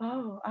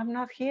 oh, I'm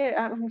not here.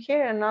 I'm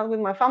here and not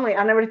with my family,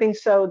 and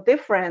everything's so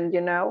different,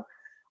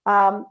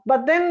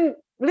 But then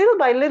little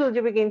by little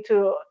you begin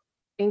to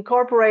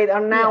incorporate,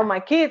 and now my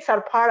kids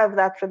are part of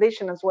that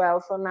tradition as well.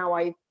 So now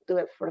I do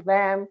it for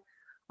them,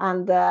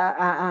 and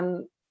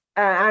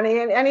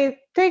it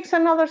takes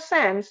another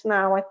sense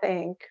now, I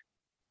think.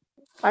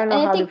 I don't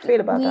know how you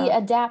feel about that. We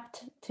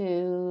adapt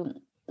to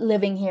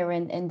living here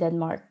in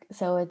Denmark.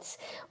 So it's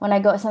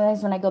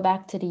sometimes when I go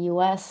back to the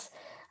US,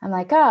 I'm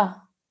like,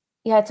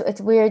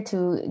 it's weird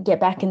to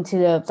get back into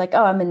it's like,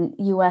 I'm in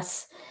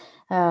US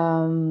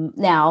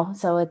now.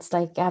 So it's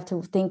like I have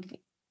to think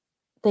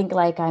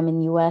like I'm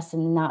in US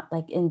and not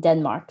like in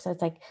Denmark. So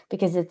it's like,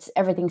 because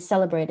everything's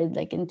celebrated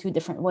like in 2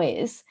 different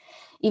ways.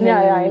 Even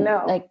I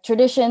know. like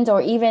traditions, or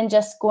even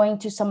just going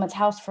to someone's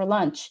house for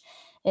lunch.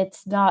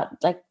 It's not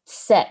like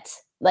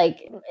set.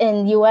 Like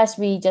in US,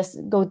 we just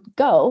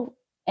go.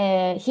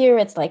 Here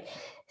it's like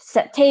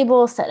set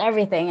table, set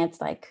everything.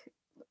 It's like,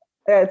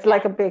 it's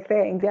like a big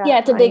thing. Yeah,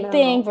 it's a big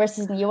thing.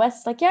 Versus in the US,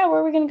 it's like, where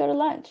are we gonna go to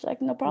lunch?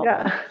 Like, no problem.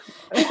 Yeah.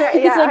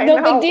 It's like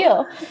no big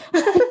deal.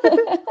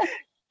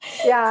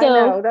 Yeah, I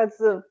know. That's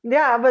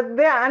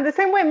and the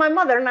same way my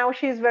mother now,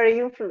 she's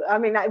very I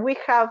mean, we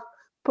have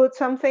put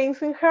some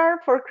things in her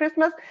for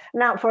Christmas.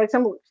 Now, for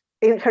example,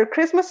 in her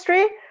Christmas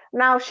tree,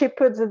 now she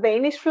puts the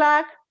Danish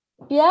flag.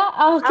 Yeah,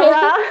 okay.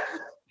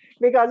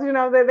 because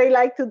they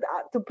like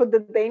to put the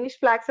Danish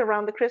flags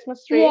around the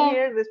Christmas tree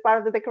here. This part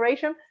of the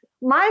decoration.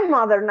 My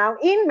mother now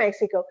in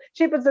Mexico,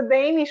 she puts the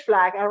Danish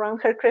flag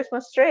around her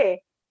Christmas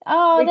tree.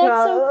 Oh,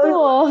 that's so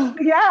cool.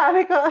 Yeah,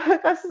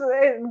 because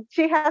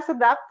she has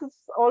adapted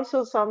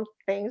also some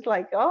things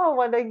like, oh,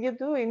 what did you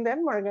do in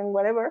Denmark and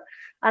whatever.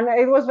 And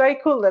it was very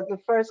cool that the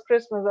first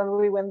Christmas that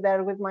we went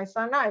there with my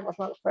son, it was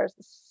not the first,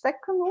 the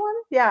second one.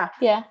 Yeah.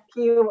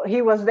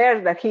 He was there,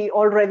 that he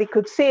already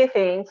could see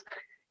things.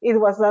 It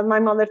was that my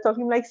mother told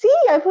him like, see,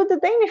 I put the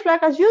Danish flag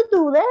as you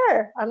do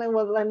there. And it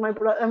was like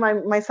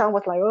my son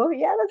was like, oh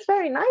yeah, that's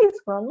very nice,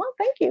 Grandma,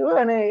 thank you.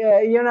 And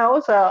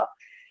so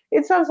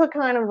it's also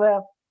kind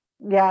of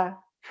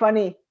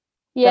funny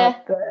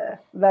that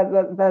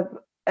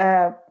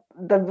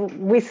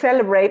we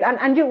celebrate.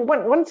 And you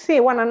want to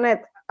see one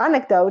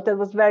anecdote that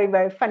was very,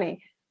 very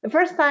funny. The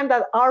first time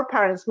that our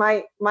parents,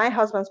 my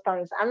husband's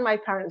parents and my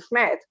parents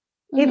met,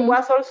 it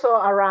was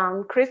also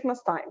around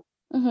Christmas time.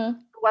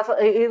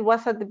 It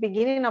was at the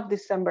beginning of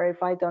December,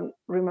 if I don't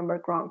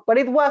remember wrong, but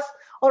it was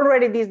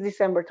already this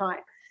December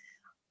time.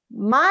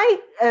 My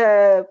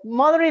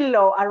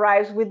mother-in-law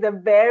arrives with a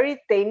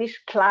very Danish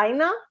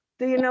kleiner.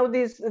 Do you know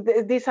these?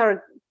 These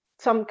are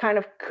some kind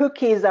of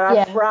cookies that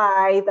are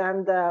fried,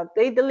 and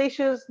they're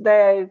delicious.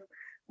 They're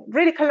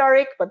really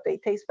caloric, but they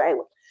taste very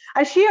well.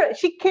 And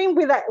she came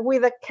with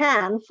a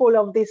can full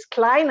of this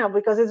kleiner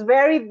because it's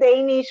very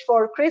Danish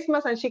for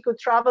Christmas, and she could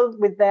travel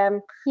with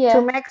them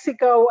to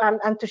Mexico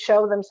and to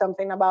show them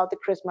something about the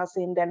Christmas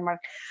in Denmark.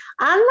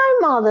 And my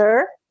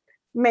mother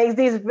makes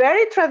these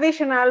very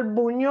traditional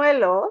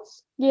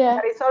buñuelos.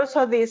 That is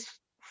also this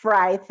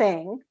fried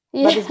thing,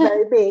 but it's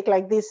very big,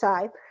 like this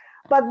size.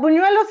 But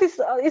buñuelos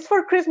is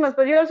for Christmas,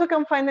 but you also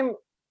can find them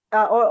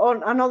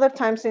on other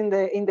times in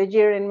the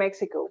year in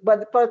Mexico.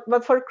 But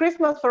for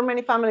Christmas, for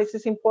many families,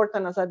 it's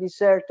important as a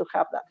dessert to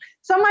have that.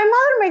 So my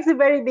mother makes a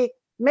very big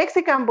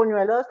Mexican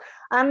buñuelos,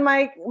 and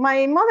my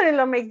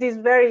mother-in-law makes this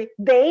very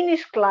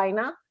Danish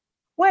kleiner.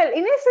 Well,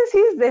 in essence,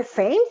 it's the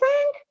same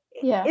thing.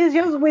 It's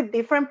just with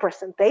different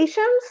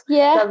presentations.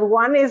 That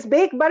one is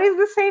big, but it's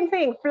the same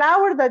thing.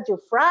 Flour that you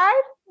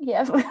fried.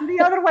 And the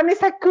other one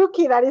is a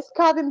cookie that is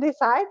cut in this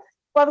side.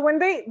 But when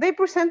they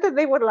presented,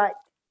 they were like,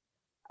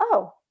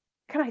 oh,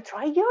 can I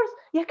try yours?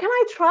 Yeah, can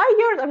I try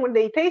yours? And when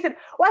they tasted, it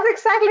was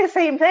exactly the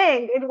same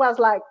thing. It was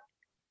like,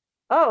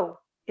 oh,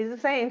 it's the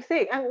same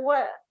thing. And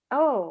what?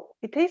 Oh,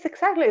 it tastes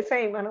exactly the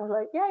same. And I was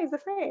like, yeah, it's the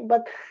same.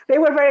 But they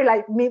were very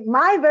like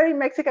my very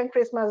Mexican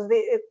Christmas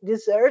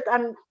dessert,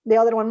 and the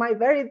other one, my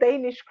very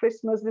Danish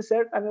Christmas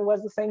dessert. And it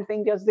was the same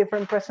thing, just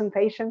different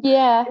presentation.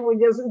 And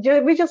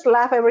we just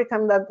laugh every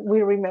time that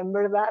we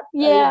remember that.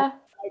 Like,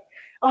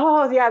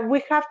 oh yeah,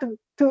 we have to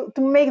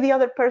make the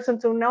other person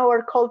to know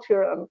our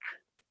culture. And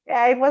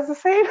it was the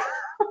same.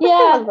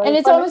 And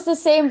it's almost the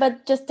same,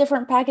 but just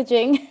different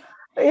packaging.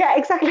 Yeah,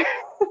 exactly.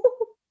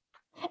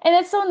 And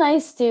it's so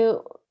nice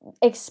to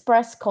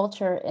express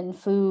culture in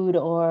food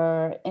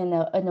or in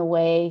a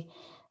way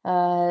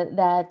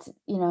that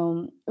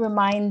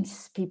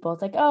reminds people.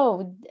 It's like,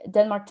 oh,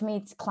 Denmark to me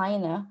it's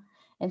kleine,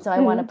 and so I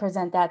want to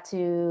present that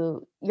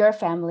to your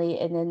family,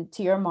 and then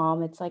to your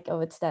mom it's like,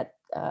 oh, it's that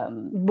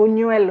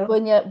buñuelo.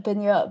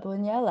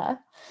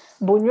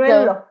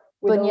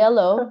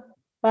 Buñuelo.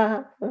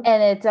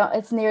 And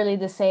it's nearly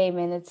the same,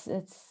 and it's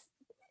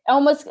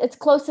almost, it's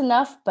close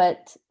enough,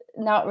 but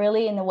not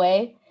really in a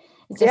way.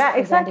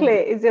 Exactly.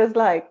 It's just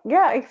like,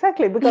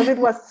 exactly, because it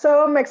was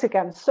so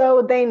Mexican,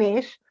 so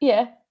Danish.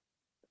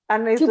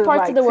 And it's two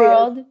parts of the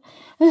world.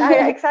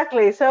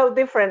 Exactly. So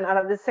different and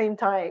at the same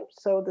time.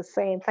 So the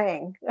same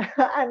thing.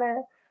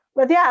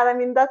 But yeah, I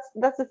mean,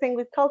 that's the thing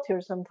with culture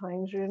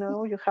sometimes,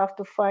 you have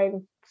to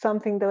find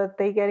something that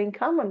they get in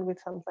common with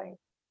something.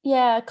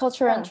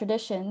 Culture and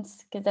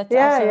traditions, because that's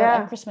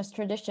also a Christmas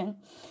tradition.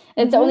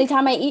 It's the only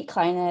time I eat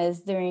kleine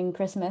is during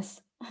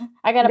Christmas.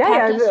 I got a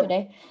pack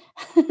yesterday.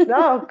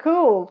 Oh,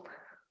 cool.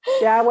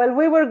 Yeah, well,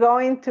 we were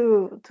going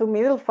to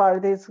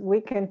Middelfart this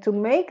weekend to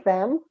make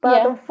them,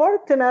 but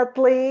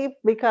unfortunately,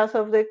 because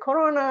of the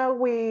corona,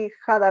 we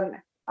had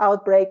an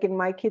outbreak in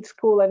my kids'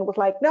 school and was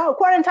like, no,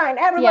 quarantine,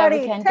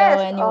 everybody, we can't test.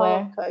 go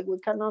anywhere. Oh, okay, we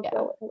cannot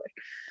go anywhere.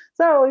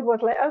 So it was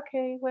like,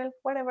 okay, well,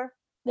 whatever.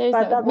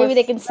 Maybe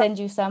they can send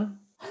you some.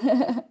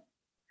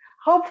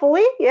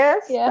 Hopefully,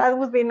 yes, that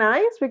would be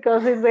nice,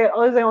 because it's the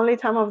only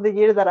time of the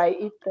year that I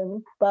eat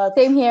them. But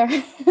same here.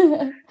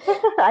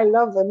 I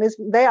love them.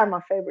 They are my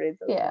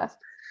favorites.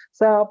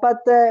 So, but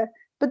yeah,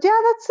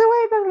 that's the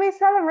way that we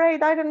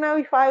celebrate. I don't know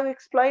if I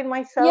explained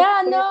myself.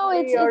 Yeah, no,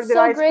 it's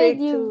so great.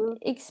 You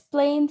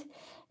explained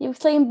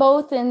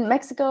both in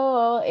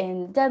Mexico,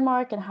 in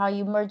Denmark, and how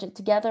you merge it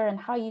together, and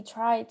how you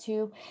try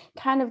to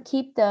kind of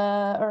keep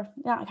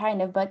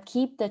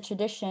keep the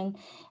tradition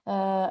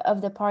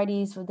of the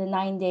parties for the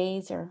 9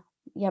 days, or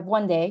you have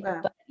 1 day,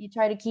 but you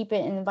try to keep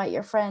it and invite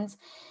your friends.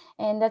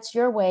 And that's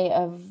your way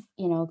of,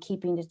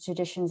 keeping the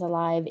traditions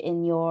alive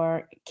in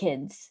your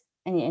kids'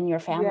 and your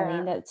family,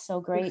 and that's so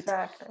great.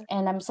 Exactly.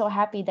 And I'm so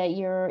happy that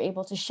you're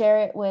able to share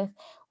it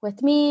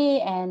with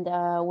me and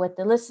with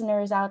the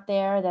listeners out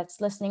there that's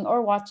listening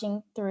or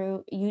watching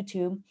through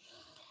YouTube.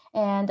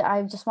 And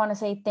I just want to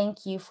say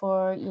thank you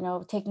for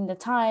taking the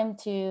time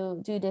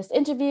to do this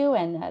interview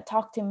and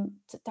talk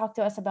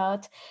to us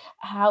about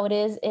how it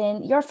is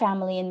in your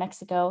family in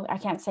Mexico. I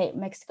can't say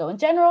Mexico in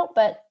general,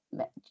 but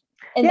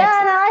in Yeah,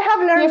 Mexico, and I have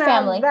your learned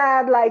family.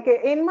 that, like,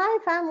 in my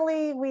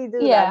family, we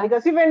do that, Yeah,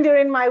 because even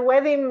during my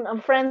wedding,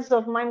 friends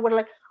of mine were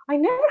like, I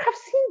never have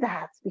seen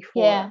that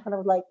before. yeah, And I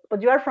was like,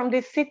 but you are from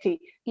this city.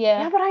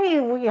 Yeah, yeah, but I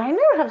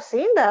never have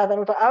seen that. And I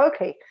was like, oh,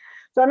 okay.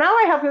 So now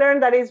I have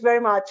learned that it's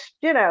very much,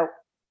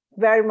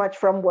 very much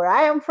from where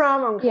I am from,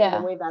 and the yeah,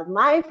 way that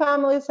my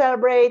family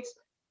celebrates.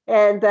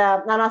 And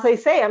as I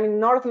say, I mean,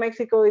 North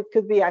Mexico, it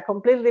could be a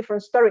completely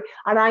different story.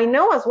 And I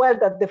know as well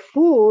that the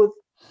food,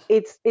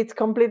 it's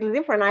completely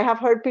different. I have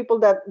heard people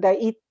that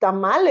eat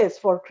tamales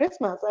for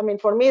Christmas. I mean,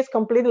 for me, it's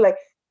completely like,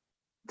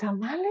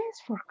 tamales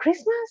for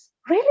Christmas,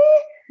 really?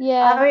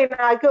 yeah. I mean,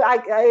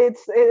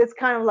 it's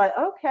kind of like,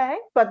 okay,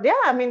 but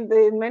yeah, I mean,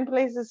 the many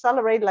places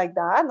celebrate like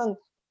that, and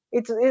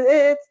it's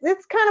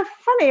kind of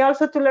funny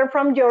also to learn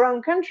from your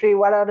own country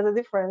what are the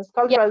Yeah,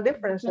 cultural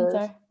different differences,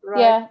 are. right?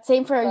 Yeah,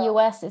 same for So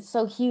US. It's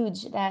so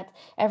huge that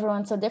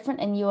everyone's so different,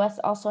 and US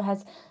also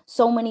has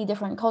so many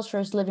different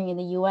cultures living in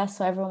the US.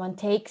 So everyone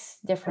takes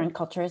different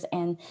cultures,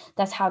 and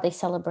that's how they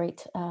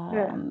celebrate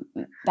yeah.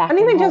 back And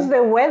in even just home.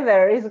 the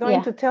weather is going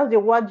Yeah, to tell you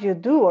what you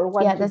do or yeah,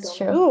 what you that's don't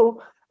true.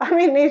 do. I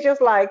mean, it's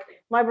just like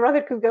my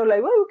brother could go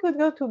like, well, we could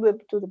go to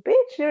the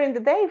beach during the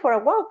day for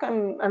a walk,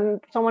 and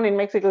someone in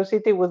Mexico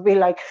City would be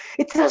like,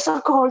 it's so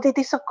cold, it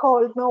is so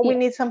cold. No, we Yeah,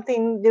 need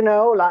something,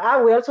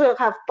 like, we also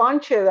have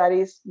ponche that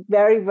is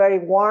very, very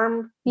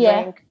warm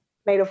yeah, drink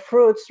made of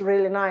fruits,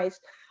 really nice,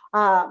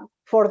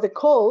 for the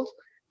cold.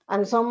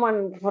 And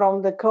someone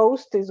from the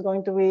coast is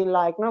going to be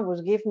like, no,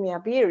 just give me a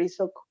beer. It's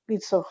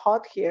so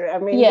hot here. I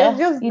mean, just yeah.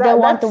 just You that, don't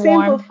want that the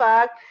simple warm.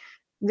 fact,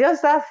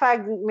 just that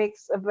fact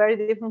makes a very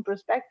different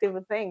perspective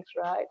of things,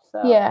 right? So,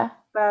 Yeah.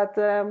 but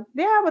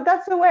yeah, but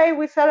that's the way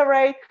we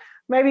celebrate.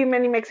 Maybe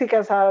many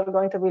Mexicans are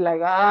going to be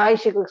like, I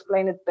should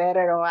explain it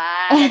better, or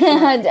that's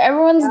not.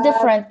 Everyone's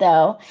different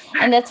though,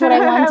 and that's what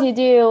I want That. to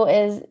do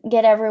is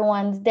get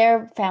everyone's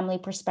their family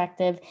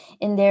perspective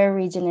in their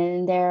region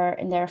and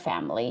in their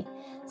family.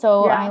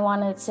 So I Yeah.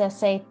 wanted to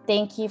say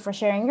thank you for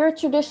sharing your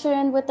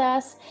tradition with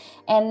us,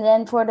 and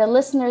then for the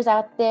listeners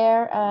out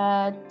there,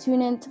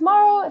 tune in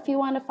tomorrow if you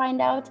want to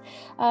find out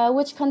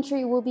which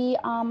country will be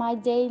on my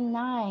day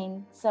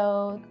 9.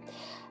 So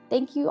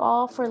thank you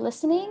all for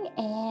listening,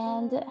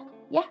 and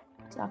yeah,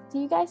 talk to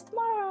you guys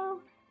tomorrow.